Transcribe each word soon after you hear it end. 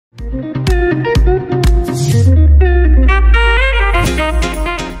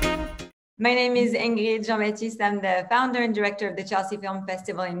My name is Ingrid Jean-Baptiste. I'm the founder and director of the Chelsea Film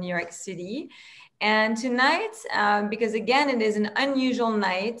Festival in New York City. And tonight, because again, it is an unusual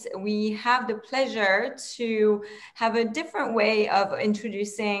night, we have the pleasure to have a different way of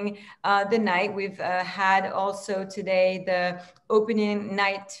introducing the night. We've had also today the opening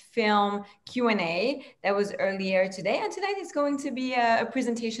night film Q&A that was earlier today. And tonight is going to be a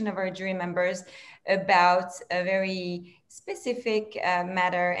presentation of our jury members about a very specific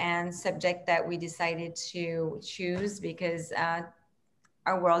matter and subject that we decided to choose because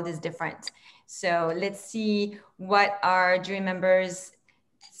our world is different. So let's see what our jury members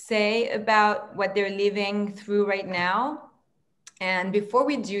say about what they're living through right now. And before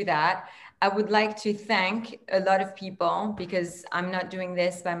we do that, I would like to thank a lot of people because I'm not doing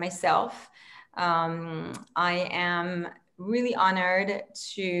this by myself. I am really honored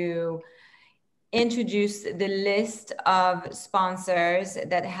to introduce the list of sponsors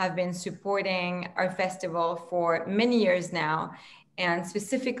that have been supporting our festival for many years now. And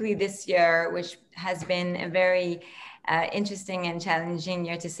specifically this year, which has been a very interesting and challenging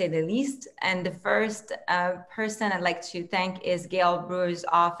year to say the least. And the first person I'd like to thank is Gail Brewer's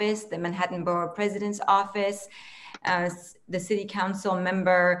office, the Manhattan Borough President's office, the City Council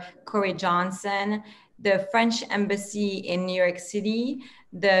member Corey Johnson, the French Embassy in New York City,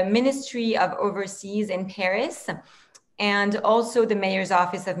 the Ministry of Overseas in Paris, and also the Mayor's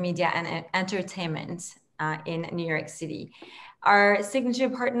Office of Media and Entertainment in New York City. Our signature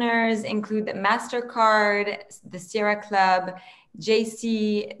partners include the MasterCard, the Sierra Club,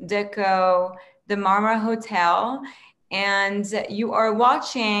 JC Deco, the Marmara Hotel, and you are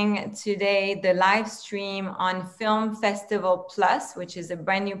watching today the live stream on Film Festival Plus, which is a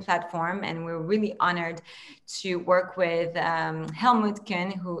brand new platform. And we're really honored to work with Helmut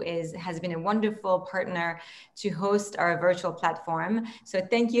Kuhn, who has been a wonderful partner to host our virtual platform. So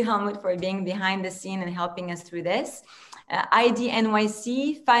thank you, Helmut, for being behind the scene and helping us through this. ID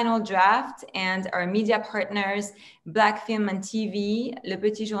NYC, Final Draft, and our media partners, Black Film and TV,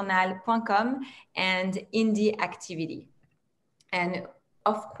 LePetitJournal.com, and Indie Activity. And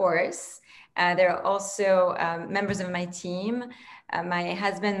of course, there are also members of my team, my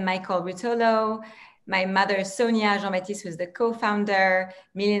husband, Michael Rutolo, my mother, Sonia Jean-Baptiste, who's the co-founder,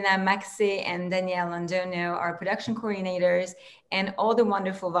 Milena, Makse, and Danielle Londono, our production coordinators, and all the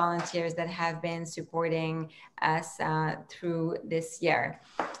wonderful volunteers that have been supporting us through this year.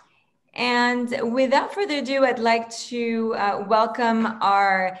 And without further ado, I'd like to welcome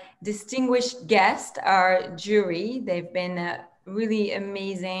our distinguished guest, our jury. They've been really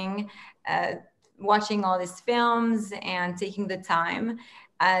amazing watching all these films and taking the time.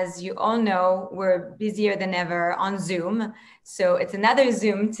 As you all know, we're busier than ever on Zoom. So it's another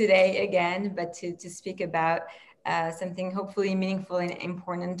Zoom today again, but to speak about something hopefully meaningful and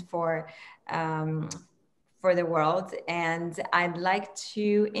important for the world. And I'd like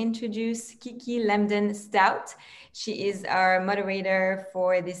to introduce Kiki Lambden-Stout. She is our moderator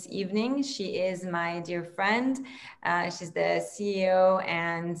for this evening. She is my dear friend. She's the CEO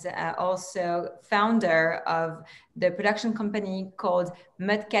and also founder of the production company called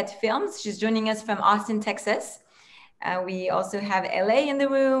Mudcat Films. She's joining us from Austin, Texas. We also have LA in the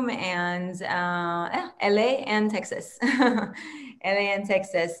room and LA and Texas. LA and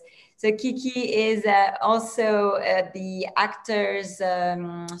Texas. So Kiki is also the Actors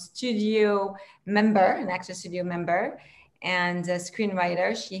Studio member, an Actors Studio member, and a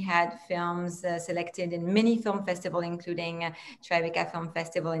screenwriter. She had films selected in many film festivals, including Tribeca Film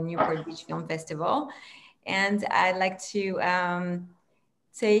Festival and Newport Beach Film Festival. And I'd like to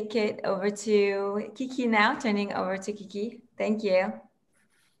take it over to Kiki now, turning over to Kiki. Thank you.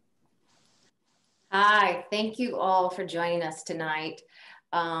 Hi, thank you all for joining us tonight.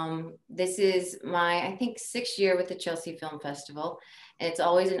 This is my, I think, 6th year with the Chelsea Film Festival, and it's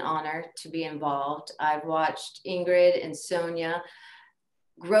always an honor to be involved. I've watched Ingrid and Sonia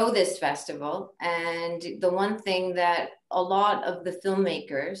grow this festival, and the one thing that a lot of the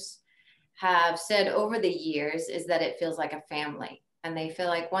filmmakers have said over the years is that it feels like a family, and they feel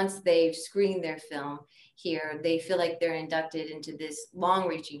like once they've screened their film here, they feel like they're inducted into this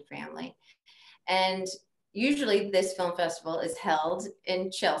long-reaching family. And usually this film festival is held in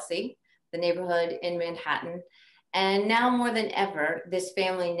Chelsea, the neighborhood in Manhattan. And now more than ever, this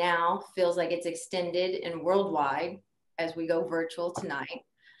family now feels like it's extended and worldwide as we go virtual tonight.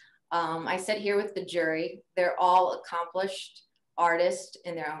 I sit here with the jury. They're all accomplished artists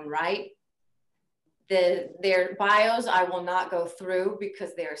in their own right. Their bios I will not go through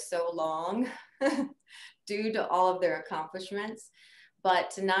because they are so long due to all of their accomplishments.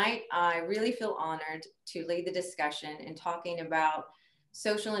 But tonight, I really feel honored to lead the discussion in talking about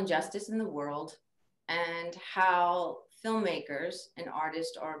social injustice in the world and how filmmakers and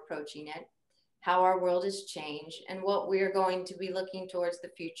artists are approaching it, how our world has changed, and what we're going to be looking towards the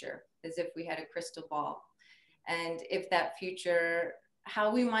future, as if we had a crystal ball. And if that future,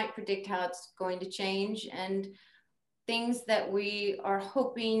 how we might predict how it's going to change, and things that we are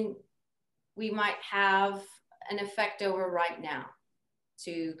hoping we might have an effect over right now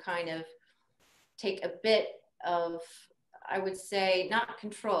to kind of take a bit of, I would say, not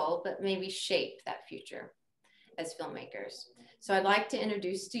control, but maybe shape that future as filmmakers. So I'd like to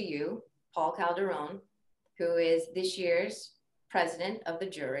introduce to you Paul Calderon, who is this year's president of the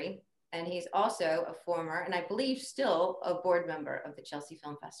jury. And he's also a former, and I believe still, a board member of the Chelsea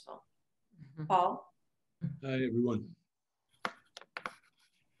Film Festival. Paul? Hi, everyone.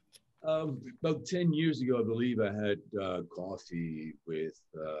 About 10 years ago, I believe, I had coffee with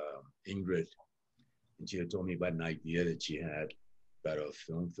Ingrid, and she had told me about an idea that she had about a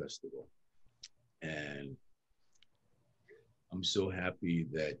film festival. And I'm so happy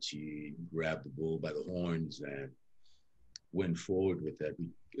that she grabbed the bull by the horns and went forward with that,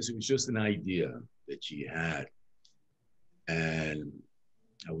 because it was just an idea that she had. And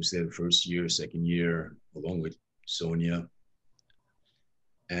I was there the first year, second year, along with Sonia.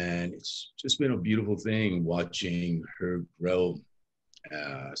 And it's just been a beautiful thing watching her grow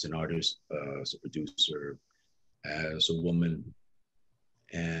as an artist, as a producer, as a woman,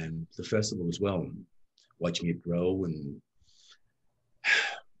 and the festival as well, watching it grow and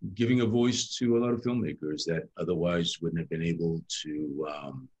giving a voice to a lot of filmmakers that otherwise wouldn't have been able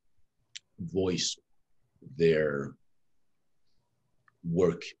to voice their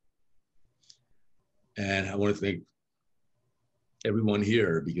work. And I want to thank everyone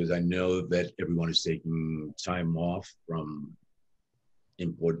here, because I know that everyone is taking time off from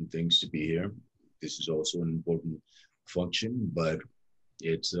important things to be here. This is also an important function, but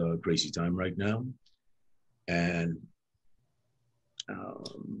it's a crazy time right now. And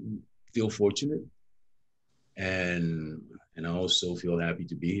feel fortunate, and I also feel happy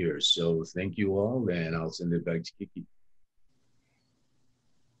to be here. So thank you all, and I'll send it back to Kiki.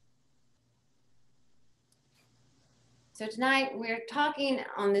 So tonight we're talking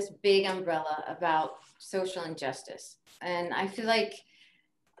on this big umbrella about social injustice. And I feel like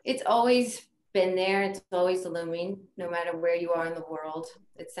it's always been there. It's always looming, no matter where you are in the world.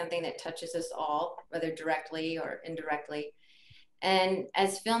 It's something that touches us all, whether directly or indirectly. And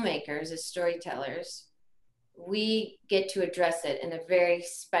as filmmakers, as storytellers, we get to address it in a very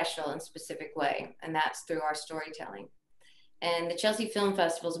special and specific way, and that's through our storytelling. And the Chelsea Film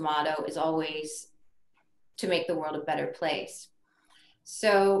Festival's motto is always to make the world a better place.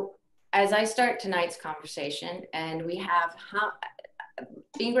 So as I start tonight's conversation, and we have,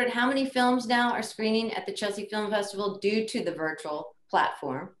 Ingrid, how many films now are screening at the Chelsea Film Festival due to the virtual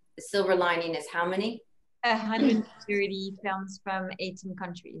platform? The silver lining is how many? 130 films from 18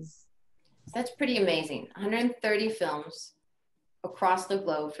 countries. So that's pretty amazing. 130 films across the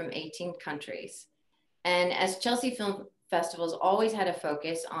globe from 18 countries. And as Chelsea Film Festival's always had a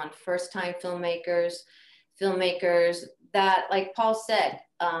focus on first-time filmmakers that, like Paul said,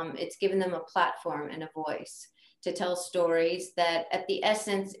 it's given them a platform and a voice to tell stories that at the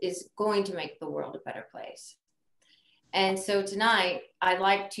essence is going to make the world a better place. And so tonight, I'd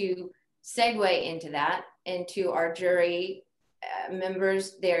like to segue into that, into our jury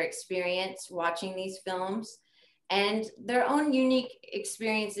members, their experience watching these films and their own unique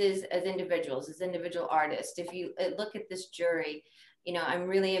experiences as individuals, as individual artists. If you look at this jury, you know, I'm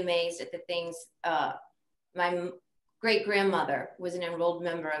really amazed at the things. My great-grandmother was an enrolled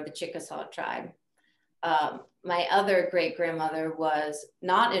member of the Chickasaw tribe. My other great-grandmother was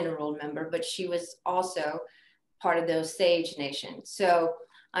not an enrolled member, but she was also part of the Osage Nation. So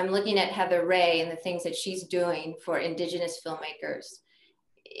I'm looking at Heather Ray and the things that she's doing for Indigenous filmmakers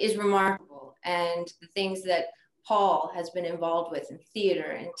is remarkable. And the things that Paul has been involved with in theater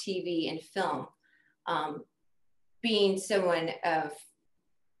and TV and film, being someone of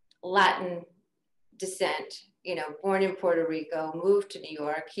Latin descent, you know, born in Puerto Rico, moved to New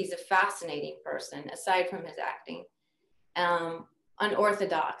York. He's a fascinating person, aside from his acting.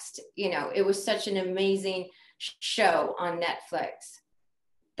 Unorthodox, you know, it was such an amazing show on Netflix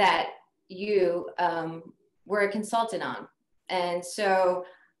that you were a consultant on. And so,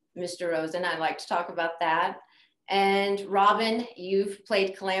 Mr. Rosen, I'd like to talk about that. And Robin, you've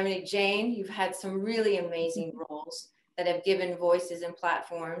played Calamity Jane. You've had some really amazing roles that have given voices and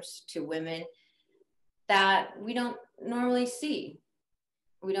platforms to women that we don't normally see.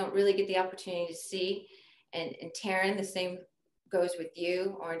 We don't really get the opportunity to see. And Taryn, the same goes with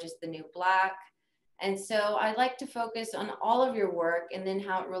you, Orange is the New Black. And so I'd like to focus on all of your work and then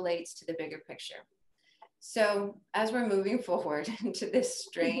how it relates to the bigger picture. So as we're moving forward into this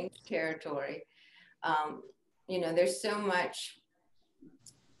strange territory, you know, there's so much,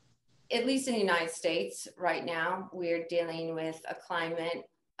 at least in the United States right now, we're dealing with a climate,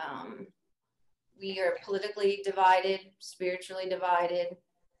 we are politically divided, spiritually divided.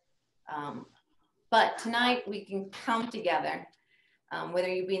 But tonight we can come together, whether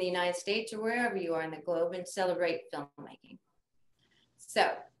you be in the United States or wherever you are in the globe, and celebrate filmmaking. So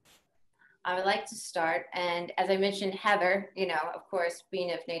I would like to start. And as I mentioned, Heather, you know, of course,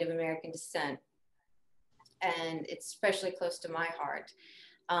 being of Native American descent, and it's especially close to my heart,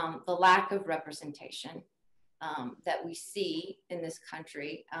 the lack of representation that we see in this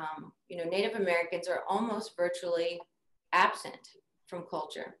country. You know, Native Americans are almost virtually absent from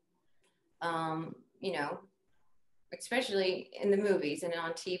culture, you know, especially in the movies and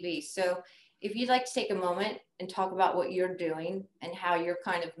on TV. So if you'd like to take a moment and talk about what you're doing and how you're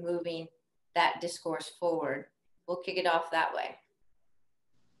kind of moving that discourse forward, we'll kick it off that way.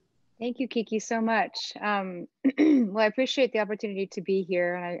 Thank you, Kiki, so much. Well, I appreciate the opportunity to be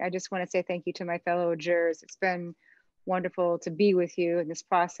here. And I just want to say thank you to my fellow jurors. It's been wonderful to be with you in this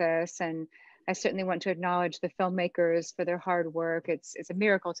process. And I certainly want to acknowledge the filmmakers for their hard work. It's a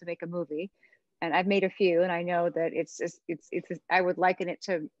miracle to make a movie. And I've made a few, and I know that I would liken it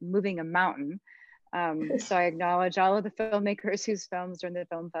to moving a mountain. So I acknowledge all of the filmmakers whose films are in the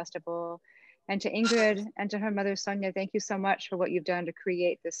film festival. And to Ingrid and to her mother, Sonia, thank you so much for what you've done to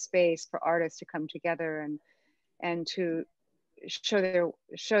create this space for artists to come together and to show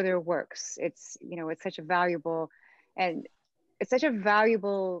their works. It's, you know, it's such a valuable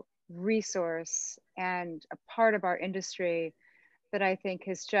resource and a part of our industry that I think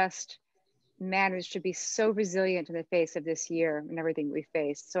has just managed to be so resilient in the face of this year and everything we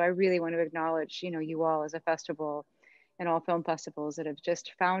faced. So I really want to acknowledge, you know, you all as a festival and all film festivals that have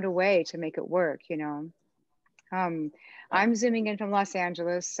just found a way to make it work, you know. I'm zooming in from Los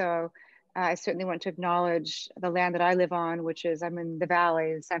Angeles, so I certainly want to acknowledge the land that I live on, which is, I'm in the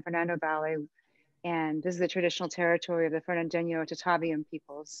Valley, the San Fernando Valley, and this is the traditional territory of the Fernandino Tataviam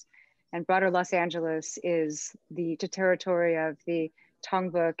peoples. And broader Los Angeles is the territory of the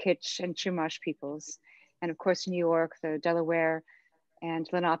Tongva, Kitch, and Chumash peoples. And of course, New York, the Delaware and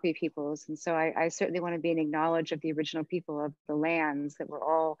Lenape peoples. And so I certainly want to be an acknowledge of the original people of the lands that we're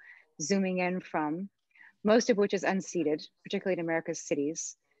all zooming in from, most of which is unceded, particularly in America's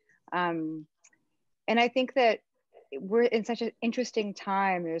cities. And I think that we're in such an interesting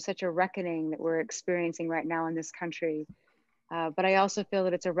time. There's such a reckoning that we're experiencing right now in this country. But I also feel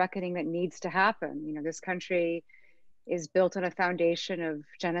that it's a reckoning that needs to happen. You know, this country is built on a foundation of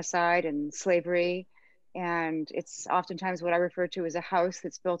genocide and slavery. And it's oftentimes what I refer to as a house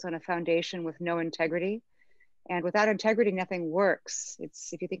that's built on a foundation with no integrity. And without integrity, nothing works.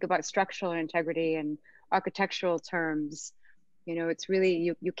 It's, if you think about structural integrity and architectural terms, you know, it's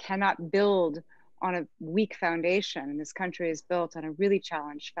really, you cannot build on a weak foundation. And this country is built on a really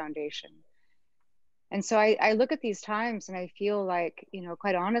challenged foundation. And so I look at these times and I feel like, you know,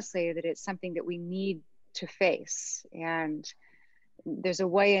 quite honestly, that it's something that we need to face. And there's a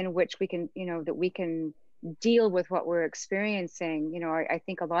way in which we can, you know, that we can deal with what we're experiencing. You know, I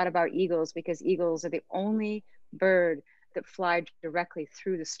think a lot about eagles, because eagles are the only bird that fly directly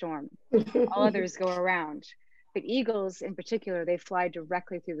through the storm. All others go around, but eagles in particular, they fly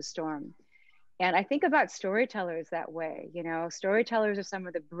directly through the storm. And I think about storytellers that way. You know, storytellers are some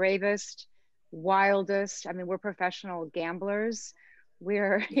of the bravest, wildest. I mean, we're professional gamblers,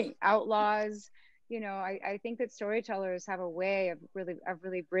 we're outlaws. You know, I think that storytellers have a way of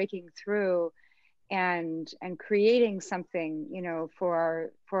really breaking through and creating something, you know, for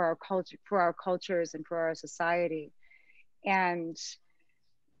our culture, for our cultures, and for our society. And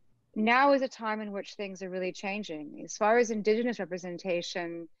now is a time in which things are really changing. As far as Indigenous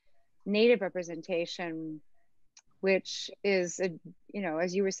representation, Native representation, which is, you know,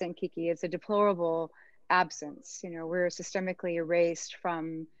 as you were saying, Kiki, it's a deplorable absence. You know, we're systemically erased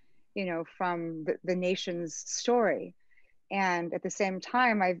from, you know, from the nation's story. And at the same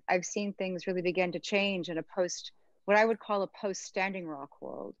time, I've seen things really begin to change in what I would call a post-Standing Rock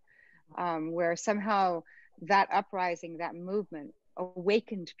world, where somehow that uprising, that movement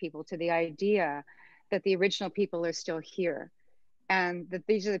awakened people to the idea that the original people are still here, and that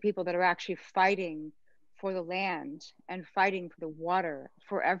these are the people that are actually fighting for the land and fighting for the water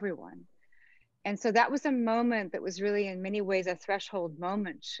for everyone. And so that was a moment that was really in many ways a threshold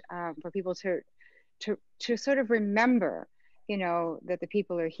moment for people to sort of remember, you know, that the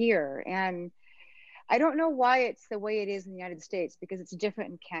people are here. And I don't know why it's the way it is in the United States, because it's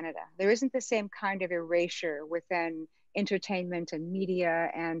different in Canada. There isn't the same kind of erasure within entertainment and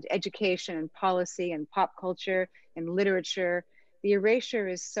media and education and policy and pop culture and literature. The erasure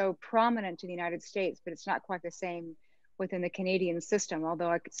is so prominent in the United States, but it's not quite the same within the Canadian system, although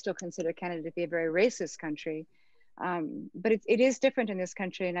I could still consider Canada to be a very racist country. But it is different in this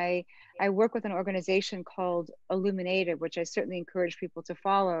country. And I work with an organization called Illuminated, which I certainly encourage people to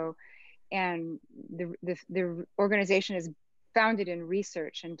follow. And the organization is founded in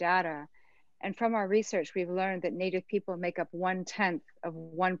research and data. And from our research, we've learned that Native people make up 1/10 of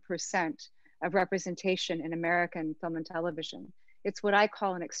 1% of representation in American film and television. It's what I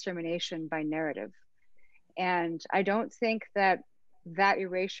call an extermination by narrative. And I don't think that that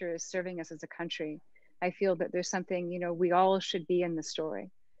erasure is serving us as a country. I feel that there's something, you know, we all should be in the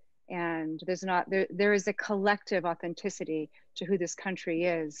story. And there is a collective authenticity to who this country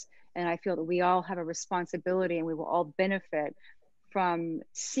is. And I feel that we all have a responsibility, and we will all benefit from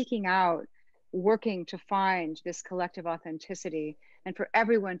seeking out, working to find this collective authenticity, and for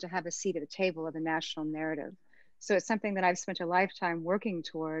everyone to have a seat at the table of the national narrative. So it's something that I've spent a lifetime working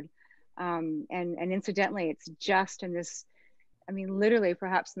toward. And incidentally, it's just in this, I mean, literally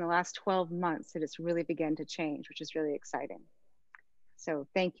perhaps in the last 12 months that it's really begun to change, which is really exciting. So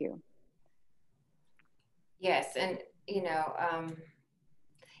thank you. Yes, and you know,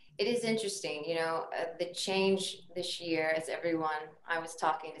 it is interesting, you know, the change this year, as everyone, I was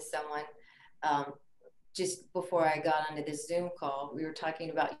talking to someone just before I got onto this Zoom call, we were talking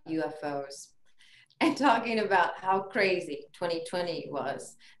about UFOs and talking about how crazy 2020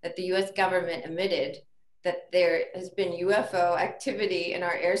 was, that the US government admitted that there has been UFO activity in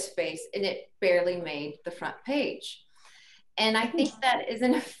our airspace, and it barely made the front page. And I think that is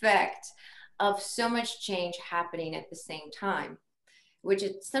an effect of so much change happening at the same time, which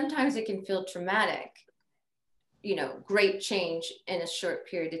sometimes it can feel traumatic, you know, great change in a short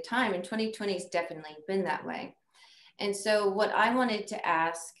period of time. And 2020 has definitely been that way. And so what I wanted to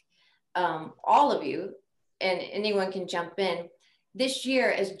ask all of you, and anyone can jump in, this year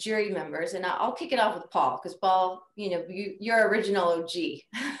as jury members, and I'll kick it off with Paul, because Paul, you know, you're original OG.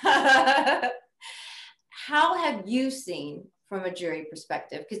 How have you seen, from a jury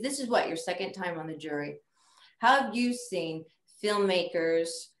perspective, because this is what, your second time on the jury, how have you seen filmmakers?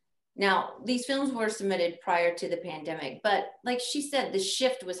 Now, these films were submitted prior to the pandemic, but like she said, the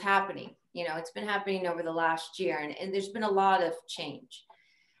shift was happening. You know, it's been happening over the last year, and there's been a lot of change.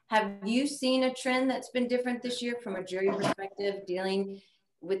 Have you seen a trend that's been different this year from a jury perspective, dealing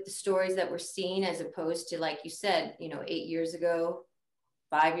with the stories that we're seeing, as opposed to, like you said, you know, 8 years ago,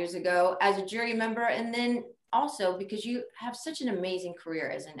 5 years ago as a jury member? And then also because you have such an amazing career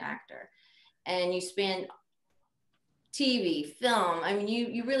as an actor, and you span TV, film, I mean,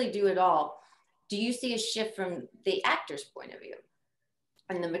 you really do it all. Do you see a shift from the actor's point of view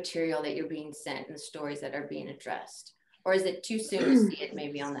and the material that you're being sent and the stories that are being addressed? Or is it too soon to see it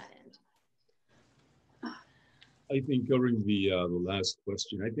maybe on that end? I think covering the last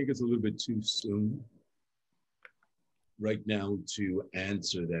question, I think it's a little bit too soon right now to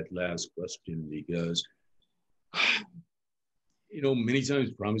answer that last question, because, you know, many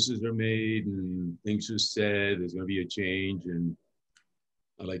times promises are made and things are said, there's going to be a change, and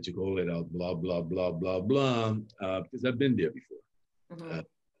I like to call it a blah, blah, blah, blah, blah, because I've been there before. Mm-hmm.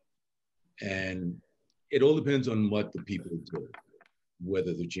 And it all depends on what the people do,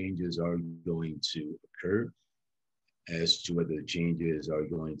 whether the changes are going to occur, as to whether the changes are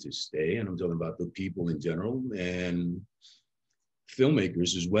going to stay. And I'm talking about the people in general and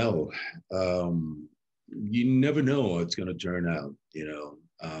filmmakers as well. You never know how it's going to turn out, you know.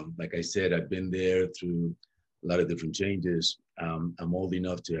 Like I said, I've been there through a lot of different changes. I'm old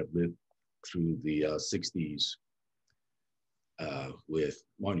enough to have lived through the 60s with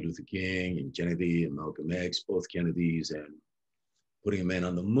Martin Luther King and Kennedy and Malcolm X, both Kennedys, and putting a man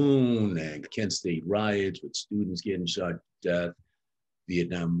on the moon, and Kent State riots with students getting shot to death,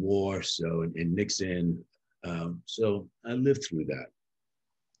 Vietnam War, and Nixon. So I lived through that.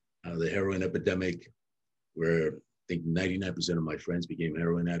 The heroin epidemic, where I think 99% of my friends became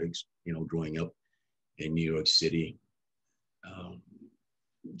heroin addicts, you know, growing up in New York City.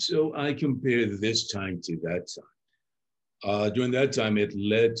 So I compare this time to that time. During that time, it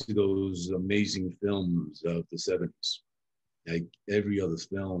led to those amazing films of the 70s. Like every other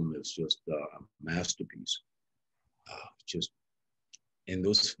film is just a masterpiece. And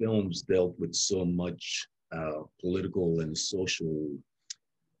those films dealt with so much political and social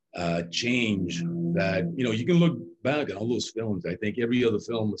change that, you know, you can look back at all those films. I think every other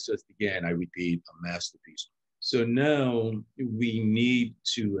film was just, again, I repeat, a masterpiece. So now we need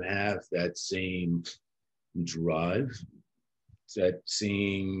to have that same drive, that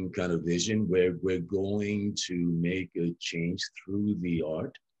same kind of vision where we're going to make a change through the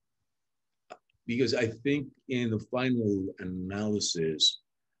art. Because I think in the final analysis,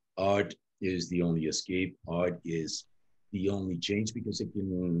 art is the only escape. Art is the only change because it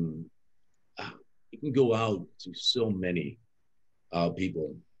can go out to so many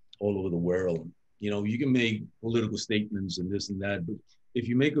people all over the world. You know, you can make political statements and this and that, but if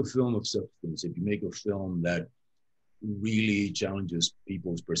you make a film of substance, if you make a film that really challenges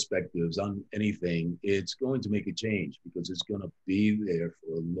people's perspectives on anything, it's going to make a change because it's going to be there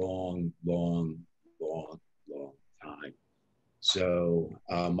for a long, long, long, long time. So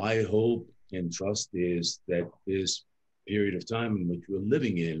my hope and trust is that this period of time in which we're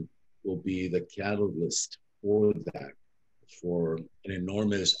living in will be the catalyst for that, for an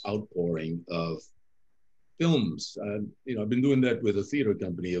enormous outpouring of films. You know, I've been doing that with a theater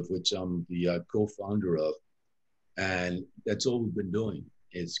company of which I'm the co-founder of. And that's all we've been doing,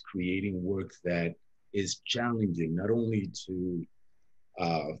 is creating work that is challenging, not only to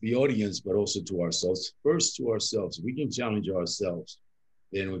the audience, but also to ourselves. First to ourselves. We can challenge ourselves,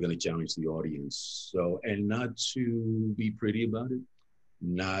 then we're going to challenge the audience. So, and not to be pretty about it,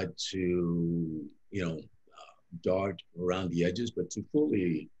 not to, you know, dart around the edges, but to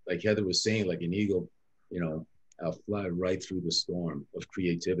fully, like Heather was saying, like an eagle, you know, fly right through the storm of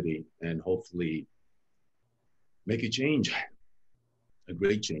creativity and hopefully make a change, a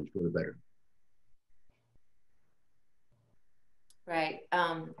great change for the better. Right.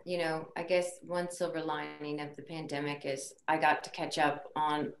 You know, I guess one silver lining of the pandemic is I got to catch up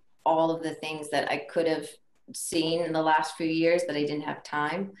on all of the things that I could have seen in the last few years that I didn't have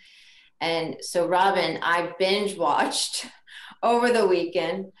time. And so, Robin, I binge watched over the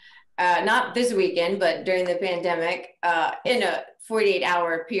weekend, not this weekend, but during the pandemic, in a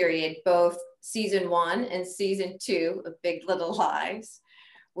 48-hour period, both season 1 and season 2 of Big Little Lies,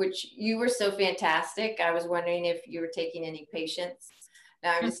 which you were so fantastic. I was wondering if you were taking any patients.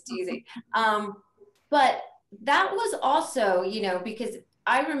 No, I'm just teasing. But that was also, you know, because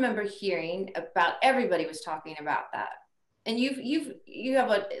I remember hearing about, everybody was talking about that. And you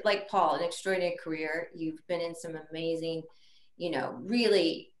have a, like Paul, an extraordinary career. You've been in some amazing, you know,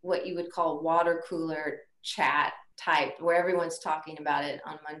 really what you would call water cooler chat type, where everyone's talking about it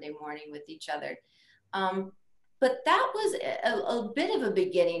on Monday morning with each other. But that was a bit of a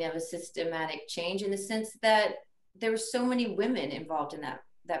beginning of a systematic change in the sense that there were so many women involved in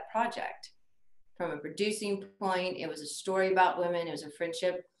that project. From a producing point, it was a story about women, it was a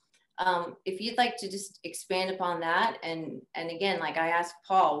friendship. If you'd like to just expand upon that, and again, like I asked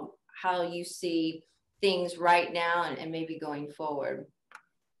Paul, how you see things right now and maybe going forward.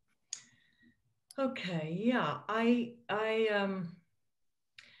 Okay, yeah, I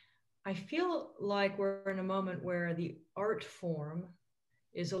feel like we're in a moment where the art form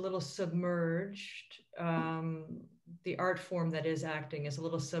is a little submerged. The art form that is acting is a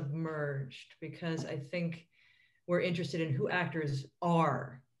little submerged because I think we're interested in who actors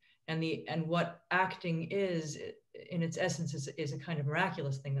are, and what acting is in its essence is a kind of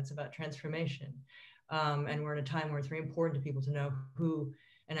miraculous thing that's about transformation. And we're in a time where it's very important to people to know who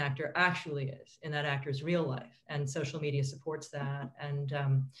an actor actually is in that actor's real life, and social media supports that. And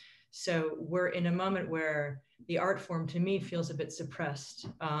so we're in a moment where the art form to me feels a bit suppressed.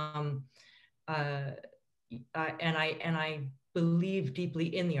 And I believe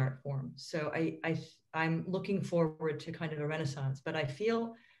deeply in the art form. So I'm looking forward to kind of a renaissance, but I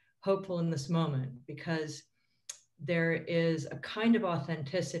feel hopeful in this moment because there is a kind of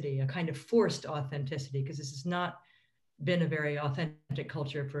authenticity, a kind of forced authenticity, because this has not been a very authentic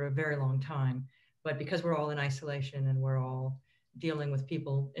culture for a very long time. But because we're all in isolation and we're all dealing with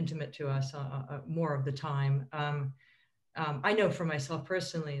people intimate to us more of the time, I know for myself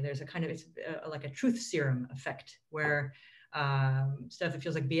personally, there's a kind of, it's like a truth serum effect where stuff that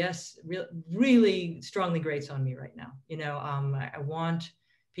feels like BS really strongly grates on me right now. You know, I want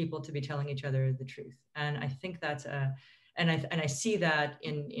people to be telling each other the truth. And I think that's and I see that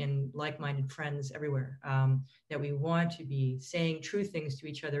in like-minded friends everywhere, that we want to be saying true things to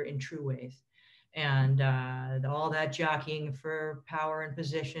each other in true ways. And all that jockeying for power and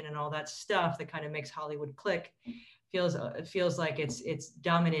position and all that stuff that kind of makes Hollywood click feels like it's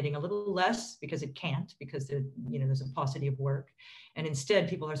dominating a little less because it can't, because there's a paucity of work, and instead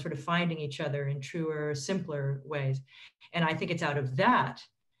people are sort of finding each other in truer, simpler ways. And I think it's out of that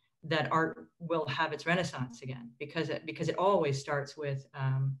art will have its renaissance again, because it always starts with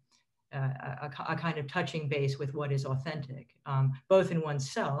a kind of touching base with what is authentic, both in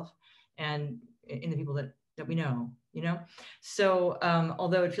oneself and in the people that we know, you know? So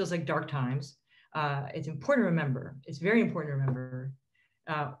although it feels like dark times, it's important to remember, it's very important to remember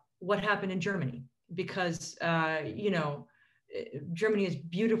what happened in Germany, because, you know, Germany is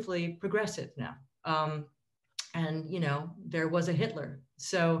beautifully progressive now. And, you know, there was a Hitler.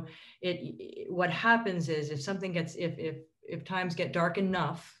 So what happens is if something gets, if times get dark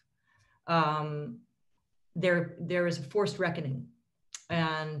enough, there is a forced reckoning.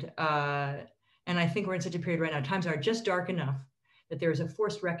 And I think we're in such a period right now, times are just dark enough that there is a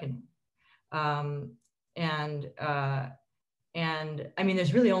forced reckoning. And I mean,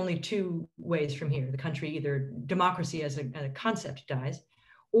 there's really only two ways from here. The country, either democracy as a concept dies,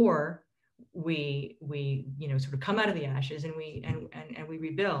 or we you know, sort of come out of the ashes and we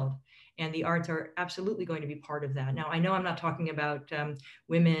rebuild. And the arts are absolutely going to be part of that. Now, I know I'm not talking about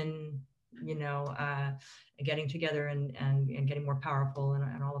women, you know, getting together and getting more powerful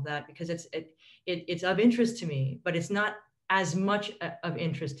and all of that, because it's of interest to me, but it's not as much of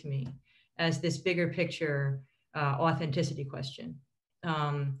interest to me as this bigger picture authenticity question,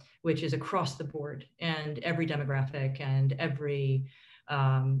 which is across the board and every demographic and every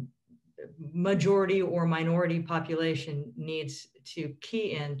majority or minority population needs to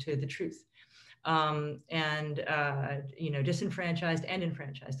key into the truth. You know, disenfranchised and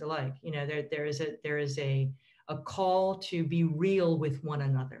enfranchised alike. You know, there is a call to be real with one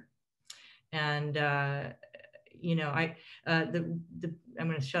another. And you know, I'm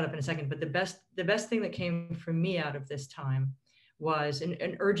going to shut up in a second, but the best thing that came for me out of this time was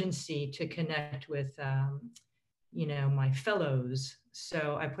an urgency to connect with you know, my fellows.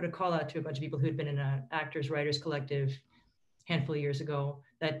 So I put a call out to a bunch of people who had been in an actors, writers collective a handful of years ago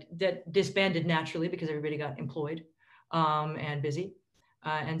that disbanded naturally because everybody got employed and busy,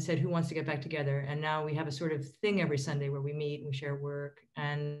 and said, who wants to get back together? And now we have a sort of thing every Sunday where we meet and we share work,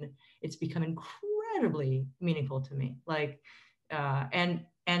 and it's become incredibly meaningful to me. Like,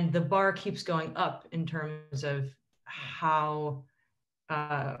 and the bar keeps going up in terms of how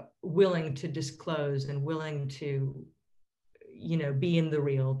willing to disclose and willing to, you know, be in the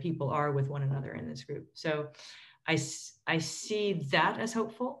real people are with one another in this group. So I see that as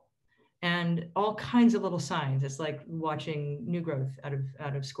hopeful, and all kinds of little signs. It's like watching new growth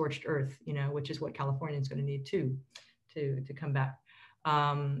out of scorched earth, you know, which is what California is going to need too, to come back.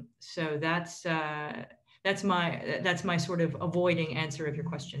 So that's my sort of avoiding answer of your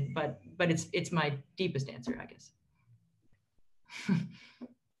question, but it's my deepest answer, I guess.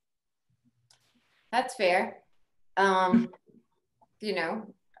 That's fair. You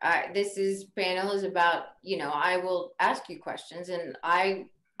know, this panel is about, you know, I will ask you questions, and I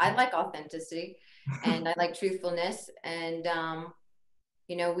like authenticity and I like truthfulness. And,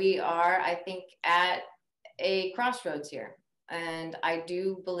 you know, we are, I think, at a crossroads here. And I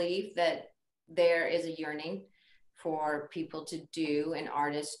do believe that there is a yearning for people to do and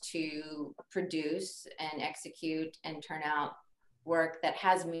artists to produce and execute and turn out work that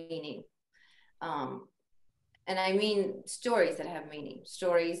has meaning. And I mean stories that have meaning,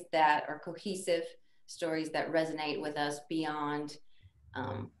 stories that are cohesive, stories that resonate with us beyond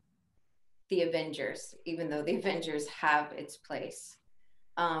the Avengers, even though the Avengers have its place.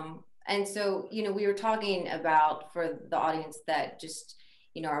 And so, you know, we were talking about, for the audience that just,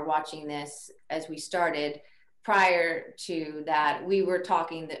 you know, are watching this as we started, prior to that, we were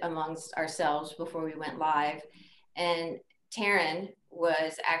talking amongst ourselves before we went live. And Taryn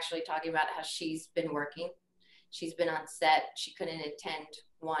was actually talking about how she's been working. She's been on set. She couldn't attend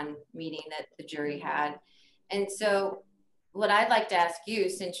one meeting that the jury had. And so what I'd like to ask you,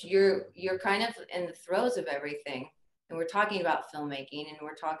 since you're kind of in the throes of everything, and we're talking about filmmaking, and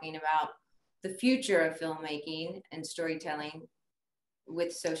we're talking about the future of filmmaking and storytelling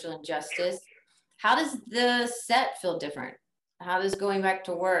with social injustice, how does the set feel different? How does going back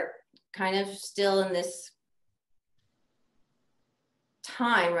to work kind of still in this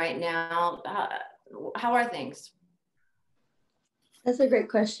time right now? How are things? That's a great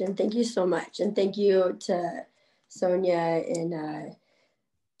question. Thank you so much. And thank you to Sonia and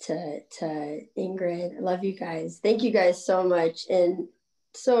to Ingrid. I love you guys. Thank you guys so much, and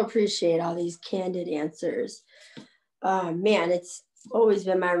so appreciate all these candid answers. Man, it's always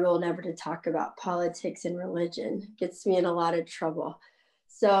been my rule never to talk about politics and religion. It gets me in a lot of trouble.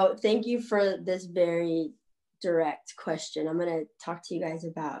 So thank you for this very direct question. I'm going to talk to you guys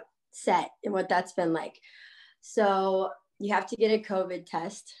about set and what that's been like. So you have to get a COVID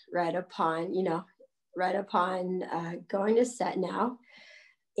test right upon going to set now.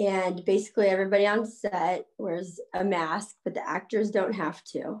 And basically everybody on set wears a mask, but the actors don't have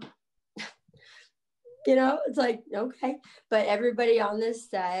to. You know, it's like, okay. But everybody on this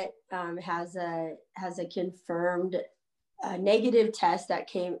set has a confirmed negative test that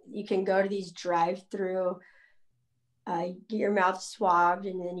came. You can go to these drive-through, get your mouth swabbed,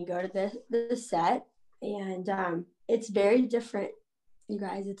 and then you go to the set. And it's very different, you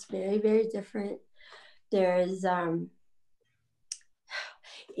guys. It's very, very different. There's, you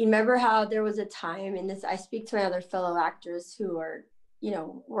remember how there was a time in this, I speak to my other fellow actors who are,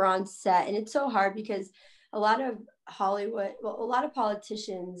 we're on set, and it's so hard because a lot of Hollywood, well, a lot of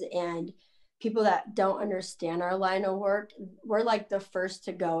politicians and people that don't understand our line of work, we're like the first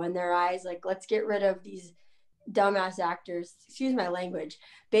to go in their eyes. Like, let's get rid of these dumbass actors, excuse my language,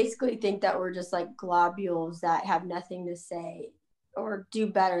 basically think that we're just like globules that have nothing to say, or do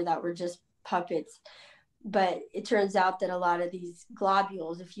better that we're just puppets. But it turns out that a lot of these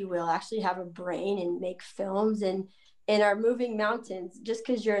globules, if you will, actually have a brain and make films and are moving mountains. Just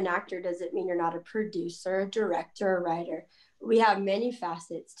because you're an actor doesn't mean you're not a producer, a director, a writer. We have many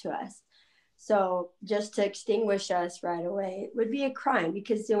facets to us. So just to extinguish us right away would be a crime,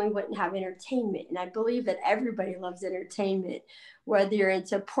 because then we wouldn't have entertainment. And I believe that everybody loves entertainment, whether you're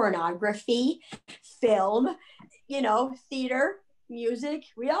into pornography, film, theater, music.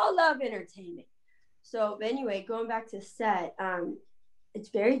 We all love entertainment. So anyway, going back to set, it's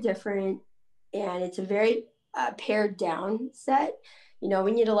very different, and it's a very pared down set.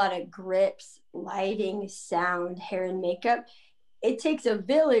 We need a lot of grips, lighting, sound, hair, and makeup. It takes a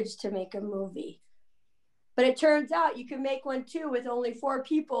village to make a movie, but it turns out you can make one too with only 4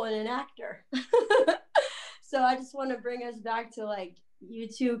 people and an actor. So I just want to bring us back to, like, you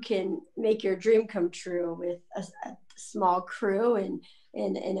two can make your dream come true with a small crew and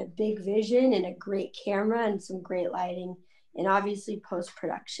a big vision and a great camera and some great lighting, and obviously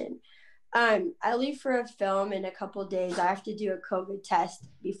post-production. I leave for a film in a couple of days. I have to do a COVID test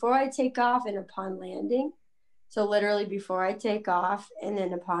before I take off and upon landing. So literally before I take off and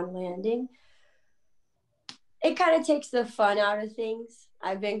then upon landing. It kind of takes the fun out of things.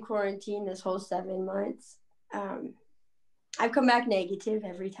 I've been quarantined this whole 7 months. I've come back negative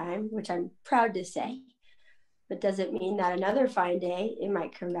every time, which I'm proud to say. But doesn't mean that another fine day, it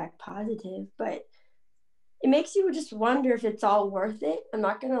might come back positive. But it makes you just wonder if it's all worth it. I'm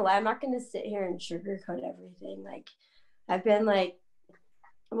not going to lie. I'm not going to sit here and sugarcoat everything. Like, I've been like,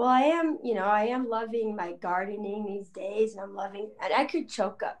 well, I am loving my gardening these days, and and I could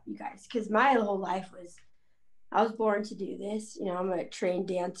choke up, you guys, because my whole life I was born to do this. I'm a trained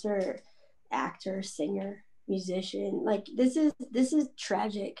dancer, actor, singer, musician. Like, this is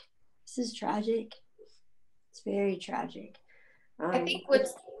tragic. This is tragic. It's very tragic. I think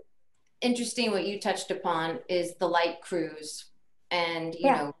what's interesting, what you touched upon, is the light crews and,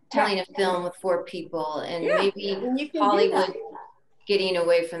 telling a film with 4 people, and maybe Hollywood getting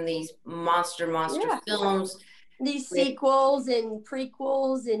away from these monster films, these sequels and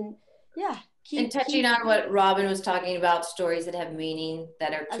prequels, and and touching on what Robin was talking about, stories that have meaning,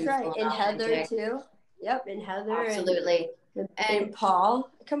 that are truthful. That's right. And Heather too. Yep. And Heather. Absolutely. And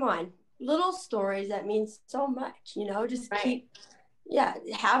Paul, come on, little stories that mean so much, just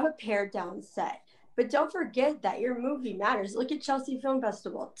have a pared down set. But don't forget that your movie matters. Look at Chelsea Film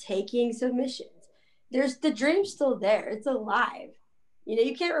Festival taking submissions. The dream's still there. It's alive.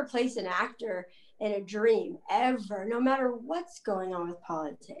 You can't replace an actor in a dream ever, no matter what's going on with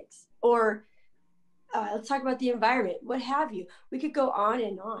politics or let's talk about the environment, what have you. We could go on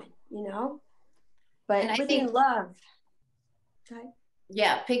and on, but I think love. Okay.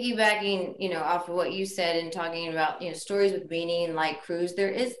 Yeah, piggybacking, off of what you said and talking about, stories with meaning and light crews.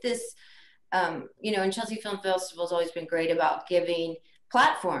 There is this, and Chelsea Film Festival has always been great about giving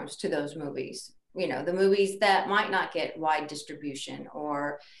platforms to those movies. The movies that might not get wide distribution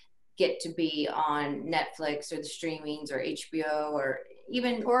or get to be on Netflix or the streamings or HBO or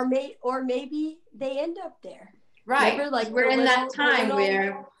even or maybe they end up there. Right. Remember, like, we're in that time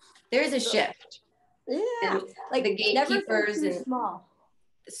where there's a shift. Yeah. Like the gatekeepers and small.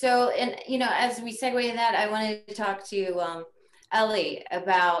 So, and as we segue in that, I wanted to talk to Ellie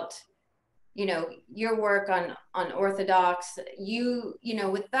about your work on Orthodox.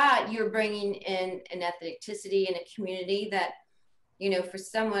 With that, you're bringing in an ethnicity and a community that, for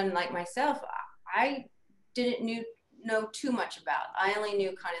someone like myself, I didn't know too much about. I only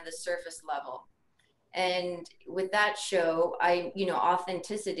knew kind of the surface level. And with that show,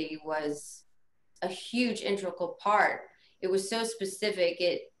 authenticity was a huge integral part. It was so specific.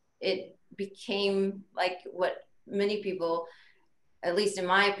 It became like what many people, at least in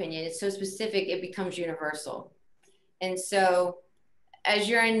my opinion, it's so specific, it becomes universal. And so as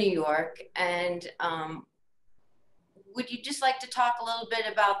you're in New York, and would you just like to talk a little bit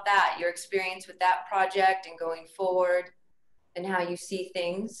about that, your experience with that project and going forward and how you see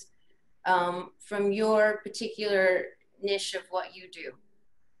things from your particular niche of what you do?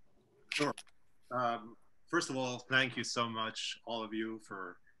 Sure. First of all, thank you so much, all of you,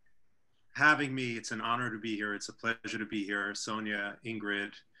 for having me. It's an honor to be here. It's a pleasure to be here. Sonia,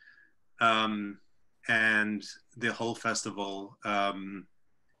 Ingrid, and the whole festival.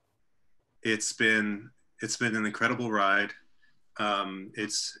 It's been an incredible ride.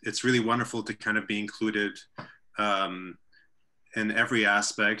 It's really wonderful to kind of be included in every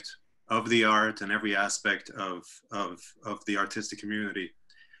aspect of the art and every aspect of the artistic community.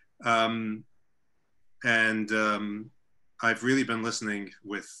 I've really been listening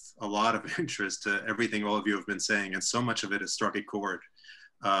with a lot of interest to everything all of you have been saying, and so much of it has struck a chord,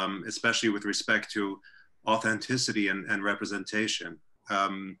 especially with respect to authenticity and representation.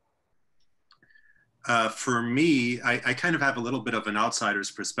 For me, I kind of have a little bit of an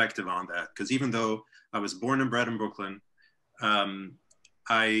outsider's perspective on that, because even though I was born and bred in Brooklyn,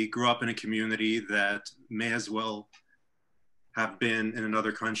 I grew up in a community that may as well have been in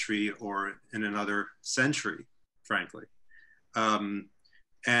another country or in another century, frankly.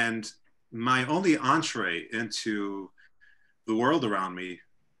 And my only entree into the world around me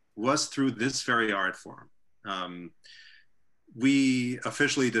was through this very art form. We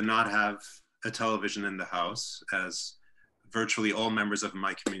officially did not have a television in the house, as virtually all members of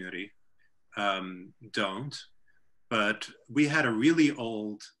my community don't, but we had a really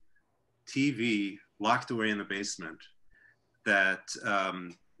old TV locked away in the basement that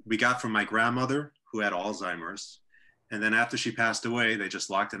we got from my grandmother, who had Alzheimer's. And then after she passed away, they just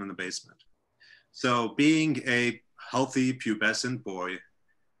locked it in the basement. So being a healthy, pubescent boy,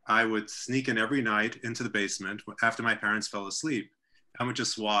 I would sneak in every night into the basement after my parents fell asleep. I would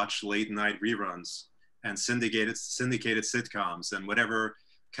just watch late night reruns and syndicated sitcoms and whatever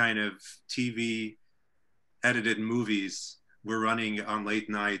kind of TV edited movies were running on late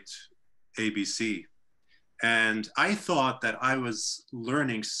night ABC. And I thought that I was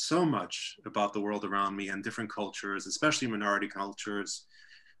learning so much about the world around me and different cultures, especially minority cultures,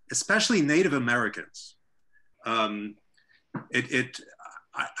 especially Native Americans. I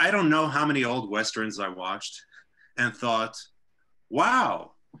don't know how many old Westerns I watched and thought,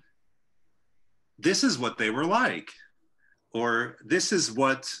 wow, this is what they were like. Or this is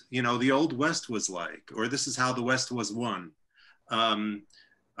what, you know, the old West was like, or this is how the West was won.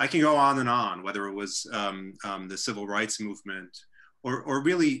 I can go on, whether it was the civil rights movement or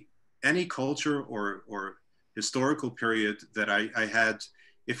really any culture or historical period that I had.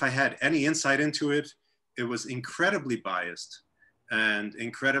 If I had any insight into it, it was incredibly biased and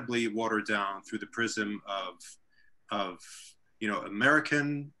incredibly watered down through the prism of you know,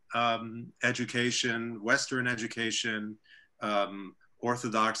 American education, Western education,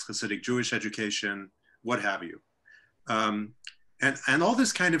 Orthodox Hasidic Jewish education, what have you. And all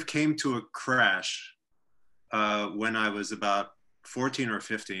this kind of came to a crash when I was about 14 or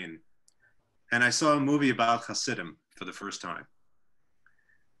 15. And I saw a movie about Hasidim for the first time.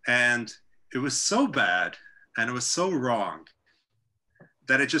 And it was so bad and it was so wrong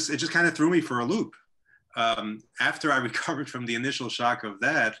that it just kind of threw me for a loop. After I recovered from the initial shock of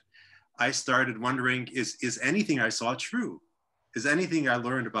that, I started wondering, is anything I saw true? Is anything I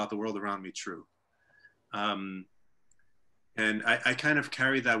learned about the world around me true? And I kind of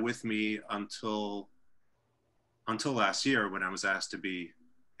carried that with me until last year, when I was asked to be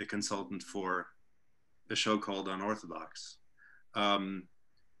a consultant for a show called Unorthodox. There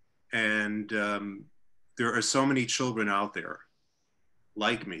are so many children out there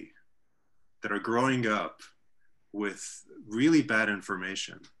like me that are growing up with really bad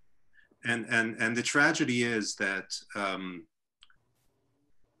information. And the tragedy is that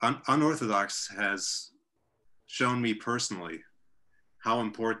Unorthodox has shown me personally how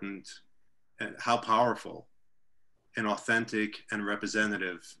important and how powerful an authentic and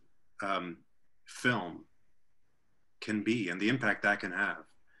representative film can be, and the impact that can have.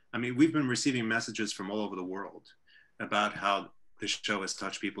 I mean, we've been receiving messages from all over the world about how this show has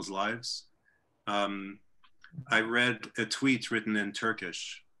touched people's lives. I read a tweet written in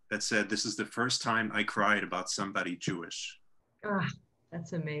Turkish that said, "This is the first time I cried about somebody Jewish." Ah,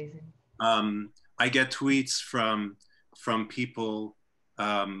 that's amazing. I get tweets from people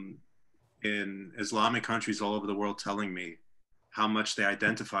in Islamic countries all over the world telling me how much they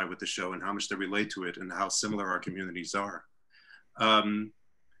identify with the show and how much they relate to it and how similar our communities are.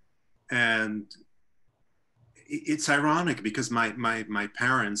 And it's ironic because my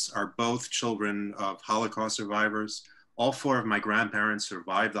parents are both children of Holocaust survivors. All four of my grandparents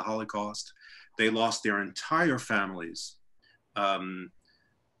survived the Holocaust. They lost their entire families.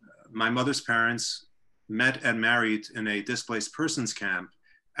 My mother's parents met and married in a displaced persons camp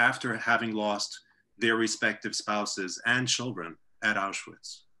after having lost their respective spouses and children at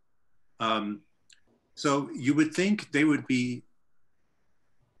Auschwitz. So you would think they would be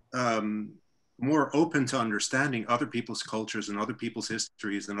more open to understanding other people's cultures and other people's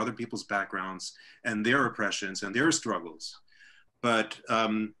histories and other people's backgrounds and their oppressions and their struggles. But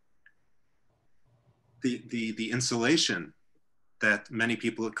the insulation that many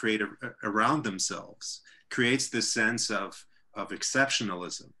people create around themselves creates this sense of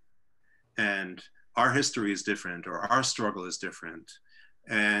exceptionalism. And our history is different, or our struggle is different.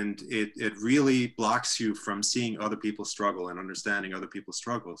 And it really blocks you from seeing other people struggle and understanding other people's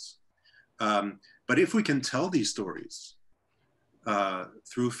struggles. But if we can tell these stories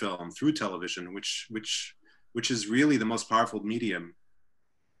through film, through television, which is really the most powerful medium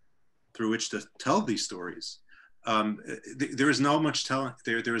through which to tell these stories, there is no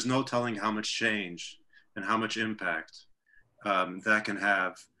telling how much change and how much impact that can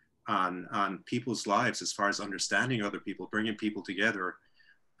have on people's lives as far as understanding other people, bringing people together.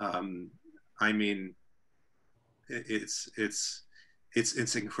 I mean, it's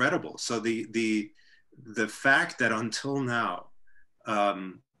incredible. So the fact that until now,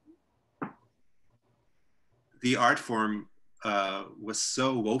 the art form was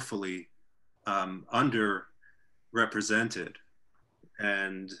so woefully underrepresented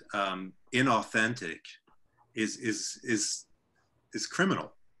and inauthentic is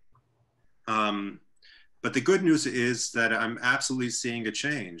criminal. But the good news is that I'm absolutely seeing a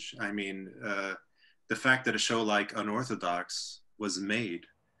change. I mean, the fact that a show like Unorthodox was made,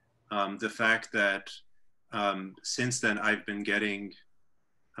 the fact that since then I've been getting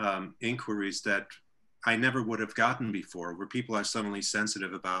inquiries that I never would have gotten before, where people are suddenly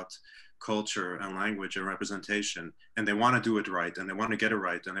sensitive about culture and language and representation, and they want to do it right, and they want to get it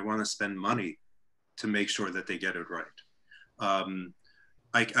right, and they want to spend money to make sure that they get it right.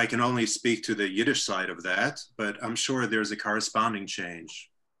 I can only speak to the Yiddish side of that, but I'm sure there's a corresponding change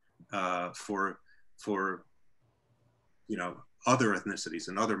for you know, other ethnicities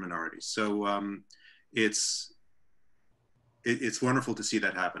and other minorities. So it's wonderful to see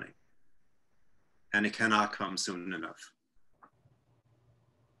that happening, and it cannot come soon enough.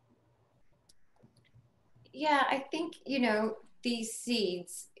 Yeah, I think, you know, these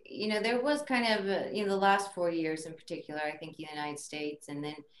seeds, you know, there was kind of, you know, the last 4 years in particular, I think in the United States, and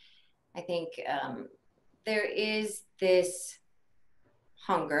then I think there is this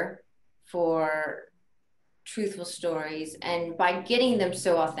hunger for truthful stories, and by getting them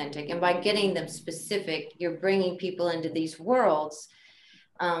so authentic and by getting them specific, you're bringing people into these worlds.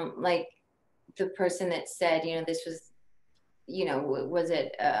 Like the person that said, you know, this was, you know, was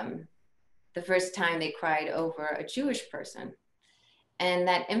it the first time they cried over a Jewish person? And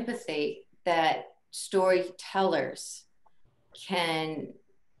that empathy that storytellers can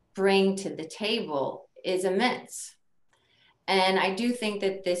bring to the table is immense. And I do think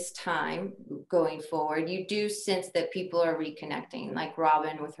that this time going forward, you do sense that people are reconnecting, like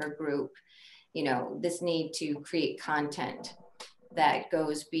Robin with her group, you know, this need to create content that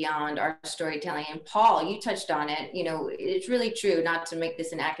goes beyond our storytelling. And Paul, you touched on it, you know, it's really true, not to make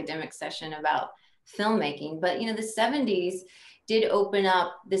this an academic session about filmmaking, but, you know, the 70s did open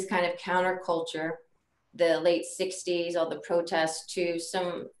up this kind of counterculture, the late 60s, all the protests, to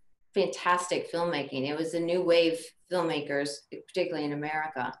some fantastic filmmaking. It was a new wave filmmakers, particularly in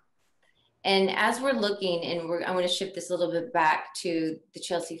America. And as we're looking, and I want to shift this a little bit back to the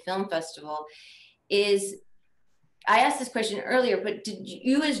Chelsea Film Festival, is I asked this question earlier, but did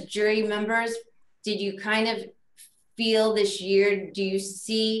you as jury members, did you kind of feel this year, do you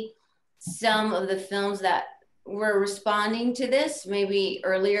see some of the films that were responding to this maybe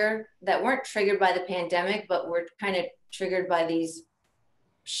earlier that weren't triggered by the pandemic, but were kind of triggered by these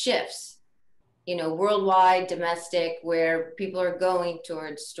shifts, you know, worldwide, domestic, where people are going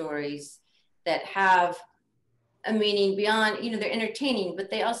towards stories that have a meaning beyond, you know, they're entertaining, but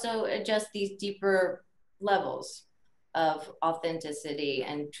they also adjust these deeper levels of authenticity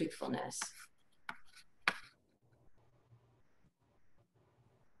and truthfulness?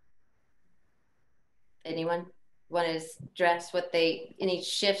 Anyone want to address what any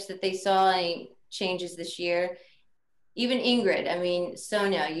shifts that they saw, any changes this year? Even Ingrid, I mean,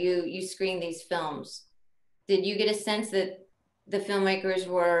 Sonia, you screened these films. Did you get a sense that the filmmakers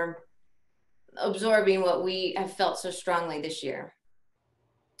were absorbing what we have felt so strongly this year?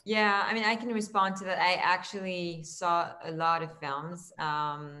 Yeah, I mean, I can respond to that. I actually saw a lot of films,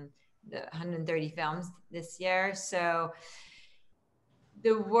 130 films this year. So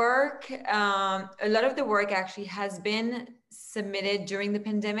the work, a lot of the work actually has been submitted during the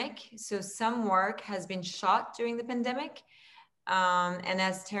pandemic. So some work has been shot during the pandemic. And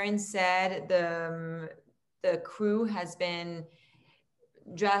as Taryn said, the crew has been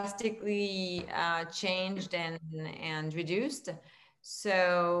drastically changed and reduced.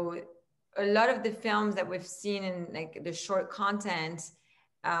 So a lot of the films that we've seen in like the short content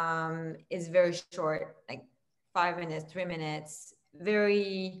is very short, like 5 minutes, 3 minutes,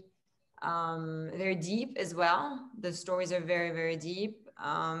 very deep as well. The stories are very, very deep.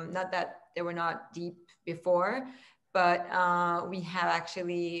 Not that they were not deep before, but we have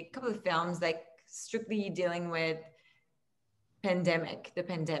actually a couple of films like strictly dealing with the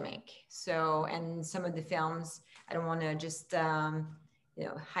pandemic. So, and some of the films, I don't want to just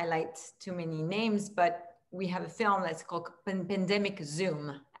highlight too many names, but we have a film that's called Pandemic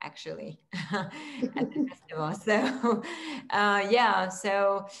Zoom, actually, at the festival.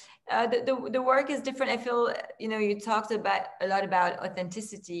 So, the work is different. I feel, you talked about a lot about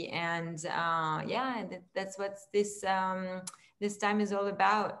authenticity, and that's what this time is all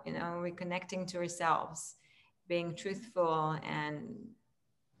about. Reconnecting to ourselves, being truthful and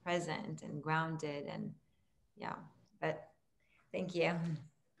present and grounded, and but thank you.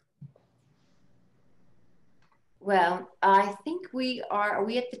 Well, I think are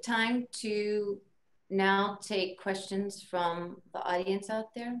we at the time to now take questions from the audience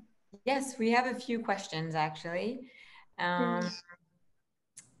out there? Yes, we have a few questions actually. We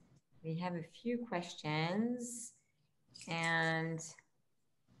have a few questions, and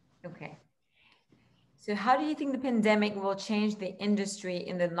okay. So how do you think the pandemic will change the industry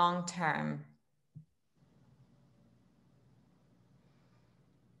in the long term?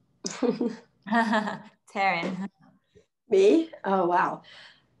 Taryn. Me? Oh, wow.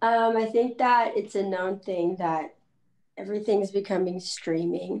 I think that it's a known thing that everything's becoming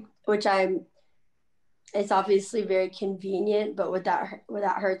streaming, which it's obviously very convenient, but what that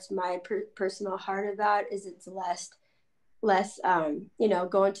hurts my personal heart about is it's less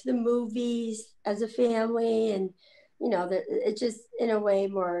going to the movies as a family, and it just in a way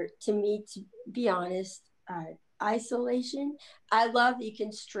more, to me, to be honest, isolation. I love that you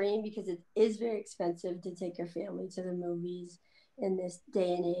can stream because it is very expensive to take your family to the movies in this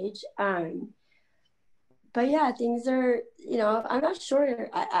day and age. But yeah, things are, I'm not sure.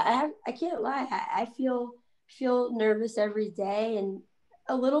 I can't lie. I feel nervous every day and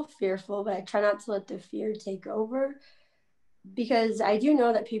a little fearful, but I try not to let the fear take over, because I do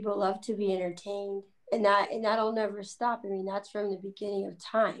know that people love to be entertained, and that'll never stop. I mean, that's from the beginning of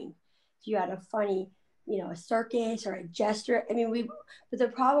time. If you had a funny, a circus or a gesture, I mean, but the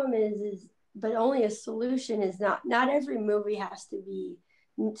problem is but only a solution is not every movie has to be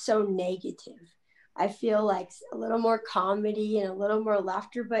so negative. I feel like a little more comedy and a little more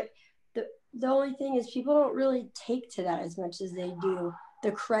laughter, but the only thing is people don't really take to that as much as they do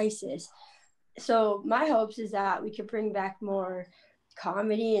the crisis. So my hopes is that we could bring back more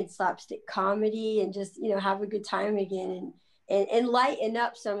comedy and slapstick comedy, and just have a good time again, and lighten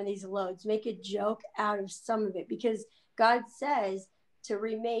up some of these loads, make a joke out of some of it, because God says to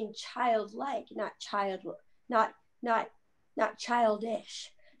remain childlike, not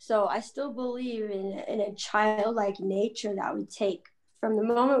childish. So I still believe in a childlike nature that we take from the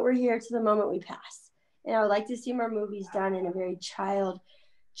moment we're here to the moment we pass. And I would like to see more movies done in a very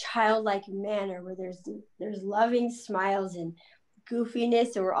childlike manner, where there's loving smiles and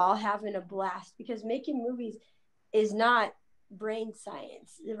goofiness, and we're all having a blast, because making movies is not brain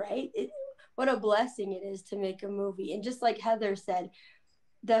science, right? What a blessing it is to make a movie. And just like Heather said,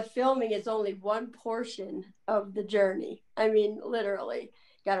 the filming is only one portion of the journey. I mean, literally,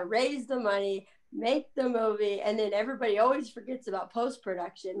 got to raise the money, make the movie, and then everybody always forgets about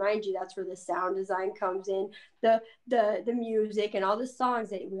post-production. Mind you, that's where the sound design comes in, the music and all the songs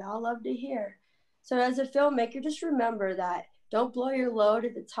that we all love to hear. So as a filmmaker, just remember that don't blow your load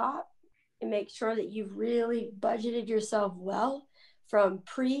at the top, and make sure that you've really budgeted yourself well from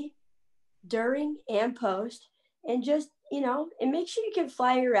pre, during, and post, and just and make sure you can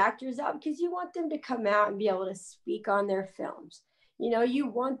fly your actors out, because you want them to come out and be able to speak on their films. You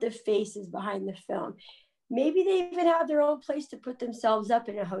want the faces behind the film. Maybe they even have their own place to put themselves up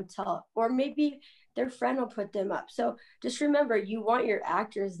in a hotel, or maybe their friend will put them up. So just remember, you want your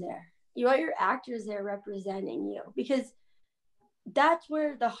actors there. You want your actors there representing you, because that's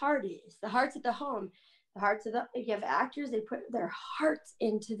where the heart is. The heart's at the home. If you have actors, they put their hearts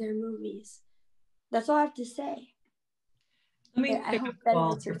into their movies. That's all I have to say. Let me pick up the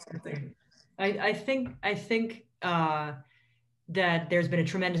ball for something. I think that there's been a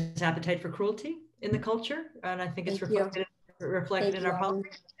tremendous appetite for cruelty in the culture, and I think it's reflected in our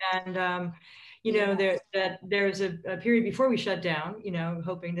politics. And you know, there's a period before we shut down, you know,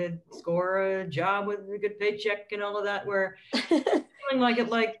 hoping to score a job with a good paycheck and all of that, where feeling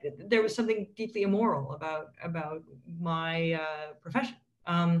like there was something deeply immoral about my profession,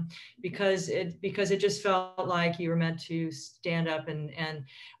 because it just felt like you were meant to stand up and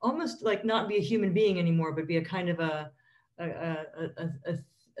almost like not be a human being anymore, but be a kind of a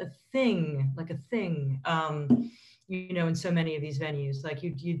thing, like a thing. You know, in so many of these venues, like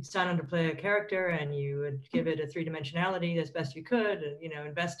you'd sign on to play a character and you would give it a three-dimensionality as best you could, and, you know,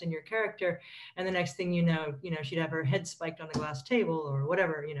 invest in your character. And the next thing you know, she'd have her head spiked on a glass table or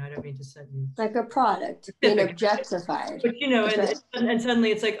whatever, you know, I don't mean to say. Like a product being objectified. But, you know, and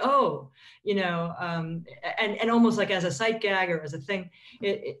suddenly it's like, oh, you know, and almost like as a sight gag or as a thing,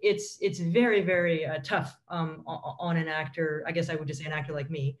 it's very, very tough on an actor. I guess I would just say an actor like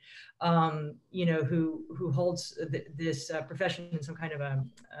me, you know, who holds this profession in some kind of a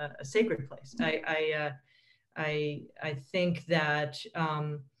sacred place. I think that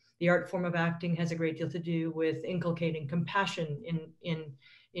the art form of acting has a great deal to do with inculcating compassion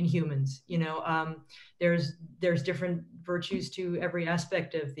in humans. You know, there's different virtues to every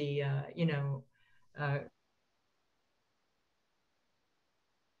aspect of the you know,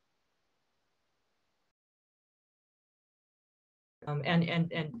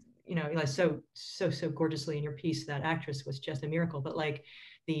 and you know, like so gorgeously in your piece, that actress was just a miracle. But like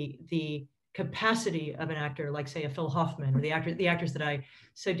the capacity of an actor, like say a Phil Hoffman, or the actors that I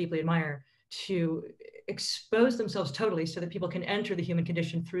so deeply admire, to expose themselves totally so that people can enter the human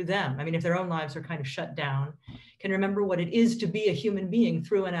condition through them. I mean, if their own lives are kind of shut down, can remember what it is to be a human being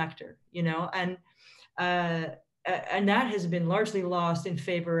through an actor, you know, and that has been largely lost in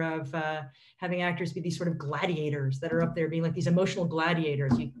favor of having actors be these sort of gladiators that are up there being like these emotional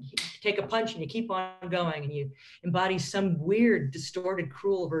gladiators. You take a punch and you keep on going, and you embody some weird, distorted,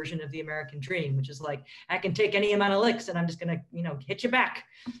 cruel version of the American dream, which is like, I can take any amount of licks and I'm just gonna, you know, hit you back,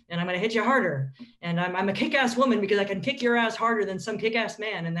 and I'm gonna hit you harder. And I'm a kick-ass woman because I can kick your ass harder than some kick-ass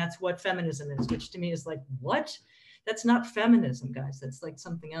man. And that's what feminism is, which to me is like, what? That's not feminism, guys. That's like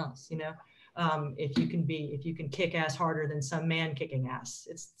something else, you know? If you can kick ass harder than some man kicking ass,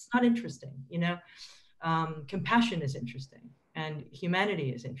 it's not interesting, you know. Compassion is interesting, and humanity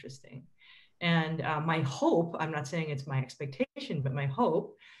is interesting. And my hope, I'm not saying it's my expectation, but my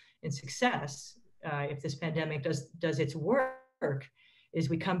hope in success, if this pandemic does its work, is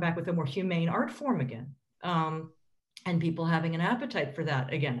we come back with a more humane art form again, and people having an appetite for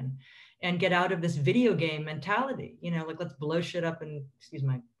that again, and get out of this video game mentality, you know, like let's blow shit up and, excuse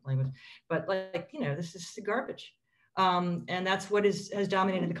my language, but like, you know, this is garbage. And that's what has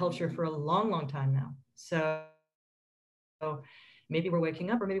dominated the culture for a long, long time now. So maybe we're waking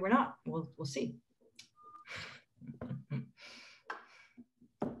up, or maybe we're not. We'll see.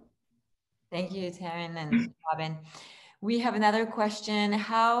 Thank you, Taryn and Robin. We have another question.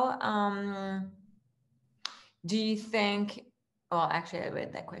 How do you think, well, actually I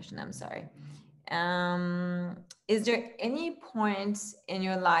read that question, I'm sorry. Is there any point in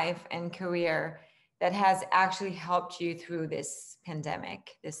your life and career that has actually helped you through this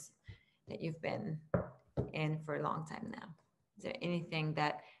pandemic, that you've been in for a long time now? Is there anything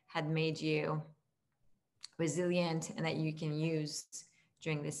that had made you resilient and that you can use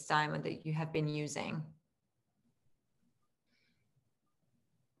during this time, or that you have been using?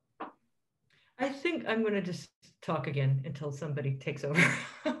 I think I'm going to just talk again until somebody takes over.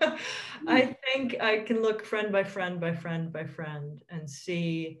 I think I can look friend by friend by friend by friend and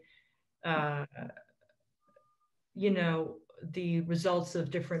see, you know, the results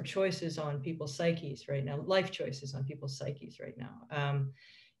of different choices on people's psyches right now, life choices on people's psyches right now.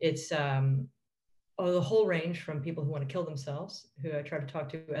 It's the whole range from people who want to kill themselves, who I try to talk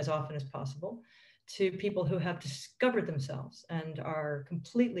to as often as possible, to people who have discovered themselves and are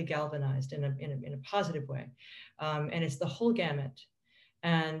completely galvanized in a positive way. And it's the whole gamut.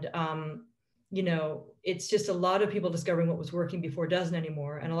 And, you know, it's just a lot of people discovering what was working before doesn't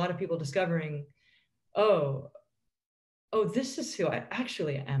anymore. And a lot of people discovering, oh, this is who I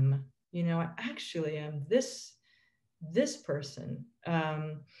actually am. You know, I actually am this person.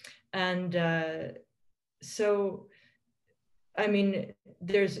 So, I mean,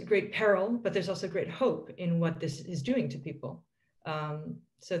 there's great peril, but there's also great hope in what this is doing to people.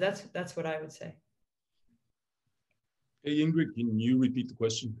 So that's what I would say. Hey, Ingrid, can you repeat the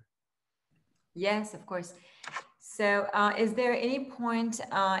question? Yes, of course. So is there any point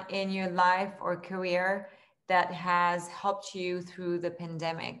in your life or career that has helped you through the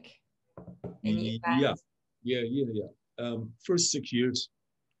pandemic? Yeah. First 6 years,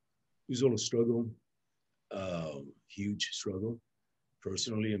 it was all a struggle, huge struggle.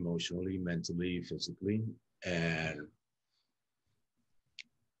 personally, emotionally, mentally, physically, and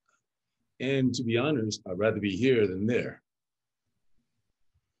to be honest, I'd rather be here than there.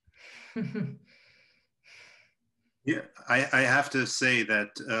 Yeah, I have to say that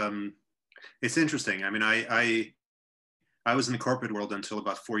it's interesting. I mean, I was in the corporate world until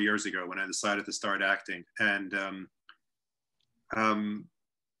about 4 years ago when I decided to start acting, and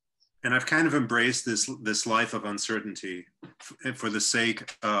I've kind of embraced this life of uncertainty for the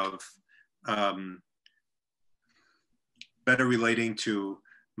sake of better relating to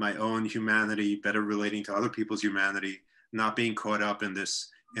my own humanity, better relating to other people's humanity, not being caught up in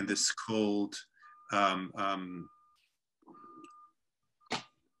this cold,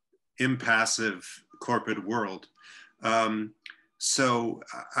 impassive corporate world. So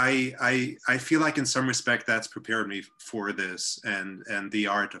I feel like in some respect that's prepared me for this, and the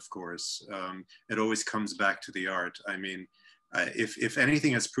art, of course. It always comes back to the art. I mean, if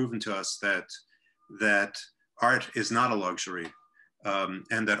anything has proven to us that art is not a luxury,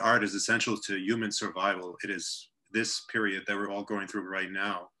 and that art is essential to human survival, it is this period that we're all going through right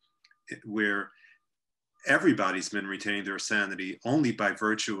now, where everybody's been retaining their sanity only by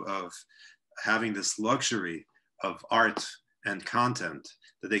virtue of having this luxury of art and content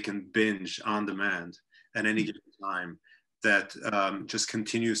that they can binge on demand at any given time, that just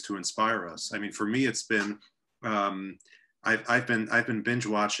continues to inspire us. I mean, for me, it's been I've been binge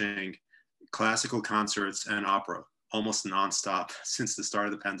watching classical concerts and opera almost nonstop since the start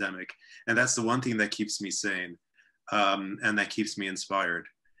of the pandemic, and that's the one thing that keeps me sane, and that keeps me inspired.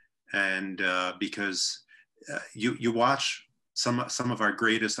 And because you watch some of our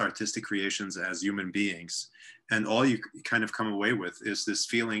greatest artistic creations as human beings, and all you kind of come away with is this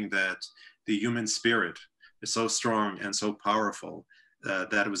feeling that the human spirit is so strong and so powerful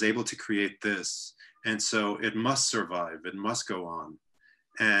that it was able to create this, and so it must survive, it must go on.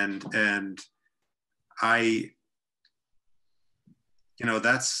 And I, you know,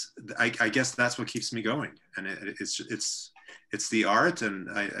 I guess that's what keeps me going. And it's the art, and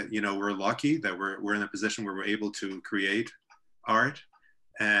you know, we're lucky that we're in a position where we're able to create art,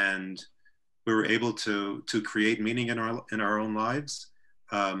 and we were able to create meaning in our own lives.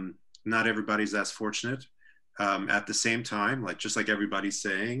 Not everybody's as fortunate. At the same time, just like everybody's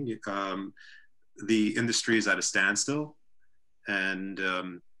saying, the industry is at a standstill, and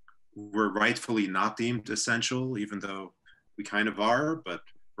we're rightfully not deemed essential, even though we kind of are, but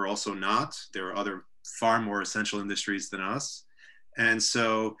we're also not. There are other far more essential industries than us. And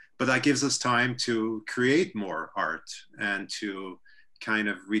so, but that gives us time to create more art and to kind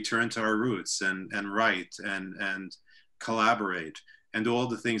of return to our roots and write and collaborate and do all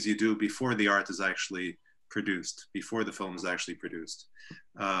the things you do before the art is actually produced, before the film is actually produced.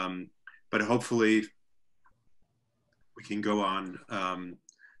 But hopefully we can go on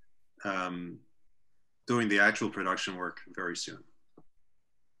doing the actual production work very soon.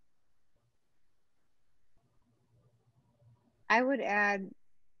 I would add,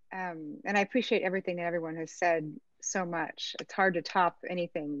 and I appreciate everything that everyone has said so much. It's hard to top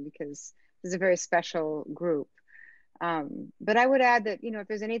anything because this is a very special group. But I would add that, you know, if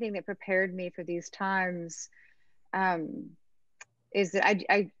there's anything that prepared me for these times, is that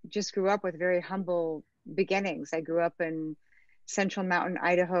I just grew up with very humble beginnings. I grew up in Central Mountain,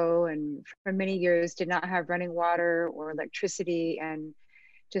 Idaho, and for many years did not have running water or electricity, and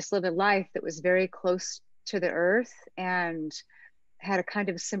just lived a life that was very close to the earth and had a kind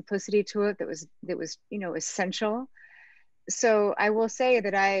of simplicity to it that was you know, essential. So I will say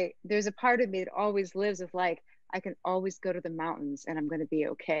that there's a part of me that always lives with, like, I can always go to the mountains and I'm going to be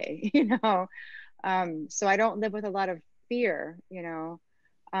okay, you know. So I don't live with a lot of fear, you know.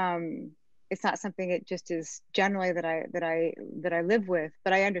 It's not something that just is generally that I live with,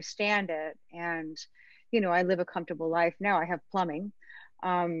 but I understand it. And, you know, I live a comfortable life now. I have plumbing.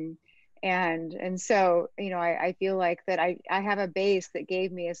 And so, you know, I feel like that I have a base that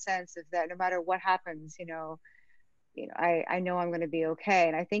gave me a sense of that no matter what happens, you know, I know I'm going to be okay.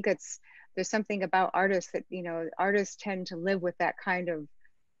 And I think there's something about artists that, you know, artists tend to live with that kind of,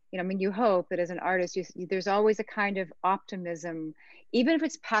 you know, I mean, you hope that as an artist, there's always a kind of optimism, even if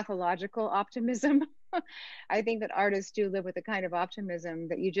it's pathological optimism. I think that artists do live with a kind of optimism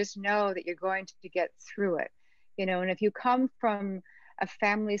that you just know that you're going to get through it, you know. And if you come from a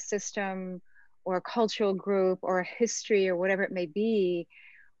family system or a cultural group or a history or whatever it may be,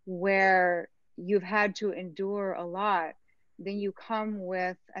 where you've had to endure a lot, then you come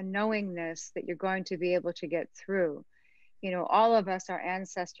with a knowingness that you're going to be able to get through. You know, all of us, our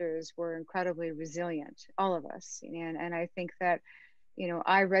ancestors were incredibly resilient, all of us. And I think that, you know,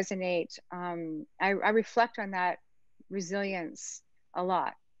 I resonate, I reflect on that resilience a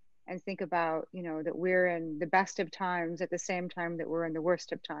lot and think about, you know, that we're in the best of times at the same time that we're in the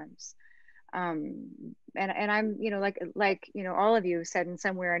worst of times. And I'm, you know, like, you know, all of you said in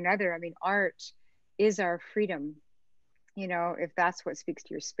some way or another, I mean, art is our freedom, you know, if that's what speaks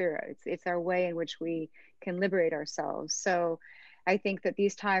to your spirit. It's our way in which we can liberate ourselves. So I think that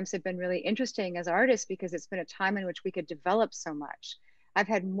these times have been really interesting as artists because it's been a time in which we could develop so much. I've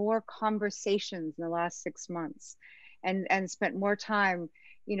had more conversations in the last 6 months and spent more time,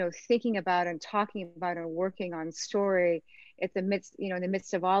 you know, thinking about and talking about and working on story at the midst, you know, in the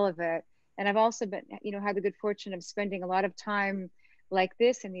midst of all of it. And I've also been, you know, had the good fortune of spending a lot of time like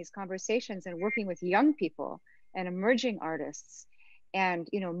this in these conversations and working with young people and emerging artists and,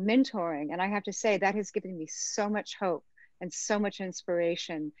 you know, mentoring. And I have to say that has given me so much hope and so much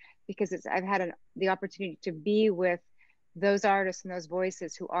inspiration because I've had the opportunity to be with those artists and those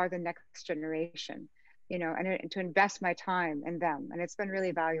voices who are the next generation, you know, and to invest my time in them. And it's been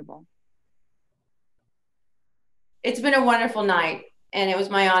really valuable. It's been a wonderful night, and it was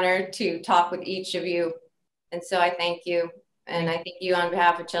my honor to talk with each of you. And so I thank you. And I thank you on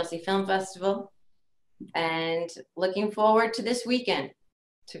behalf of Chelsea Film Festival, and looking forward to this weekend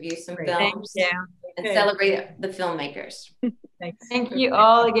to view some films and celebrate the filmmakers. Thanks. Thank you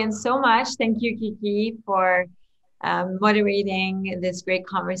all again so much. Thank you, Kiki, for moderating this great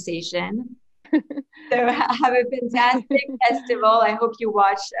conversation. So have a fantastic festival. I hope you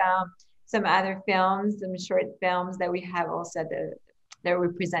watch some other films, some short films that we have also that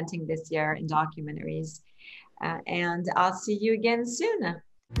we're presenting this year in documentaries. And I'll see you again soon.